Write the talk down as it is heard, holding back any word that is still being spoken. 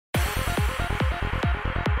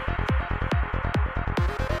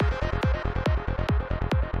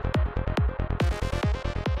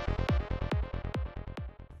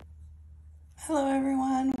Hello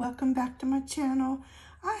everyone, welcome back to my channel.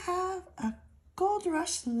 I have a Gold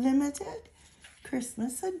Rush Limited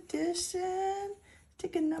Christmas edition,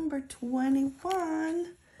 ticket number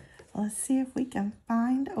 21. Let's see if we can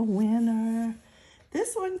find a winner.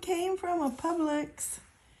 This one came from a Publix,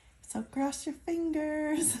 so cross your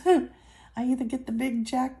fingers. I either get the big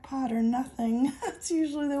jackpot or nothing. That's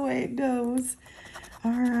usually the way it goes.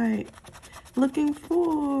 All right, looking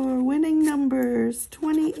for winning numbers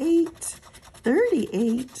 28,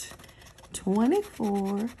 38,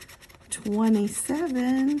 24,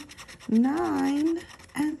 27, 9,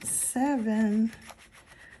 and 7.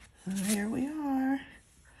 So here we are.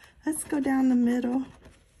 Let's go down the middle.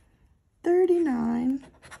 39,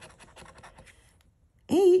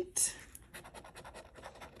 8,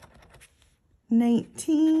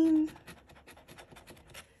 19,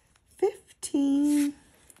 15,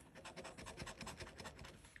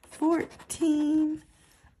 14,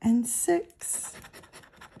 and 6,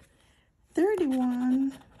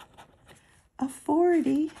 31, a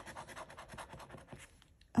 40,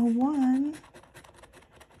 a 1,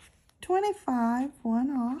 25, 1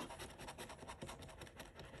 off,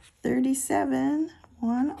 37,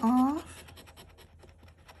 1 off,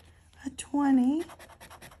 a 20,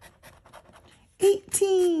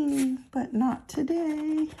 18, but not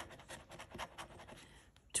today,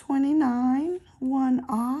 29, 1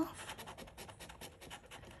 off,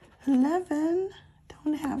 11,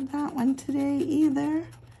 don't have that one today either,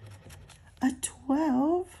 a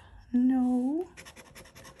 12, no,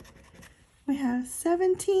 we have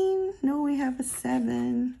 17, no, we have a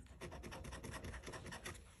 7,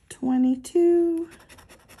 22,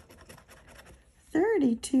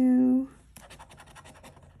 32,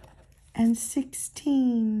 and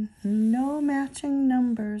 16, no matching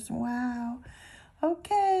numbers. Wow.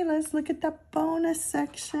 Okay, let's look at the bonus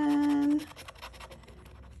section.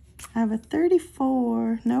 I have a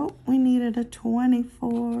 34. Nope, we needed a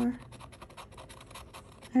 24.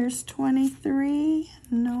 There's 23.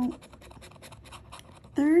 Nope.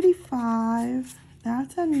 35.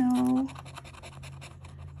 That's a no.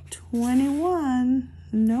 21.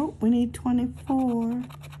 Nope, we need 24.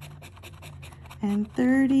 And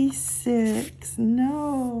 36.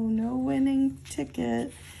 No winning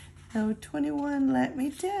ticket. No, 21 let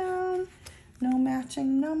me down. No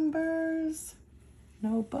matching numbers.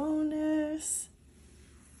 No bonus.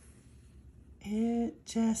 It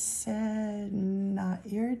just said, not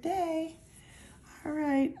your day. All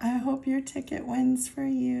right, I hope your ticket wins for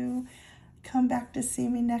you. Come back to see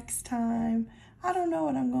me next time. I don't know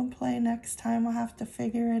what I'm going to play next time. I'll have to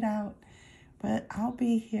figure it out. But I'll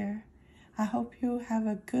be here. I hope you have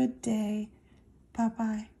a good day.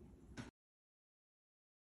 Bye-bye.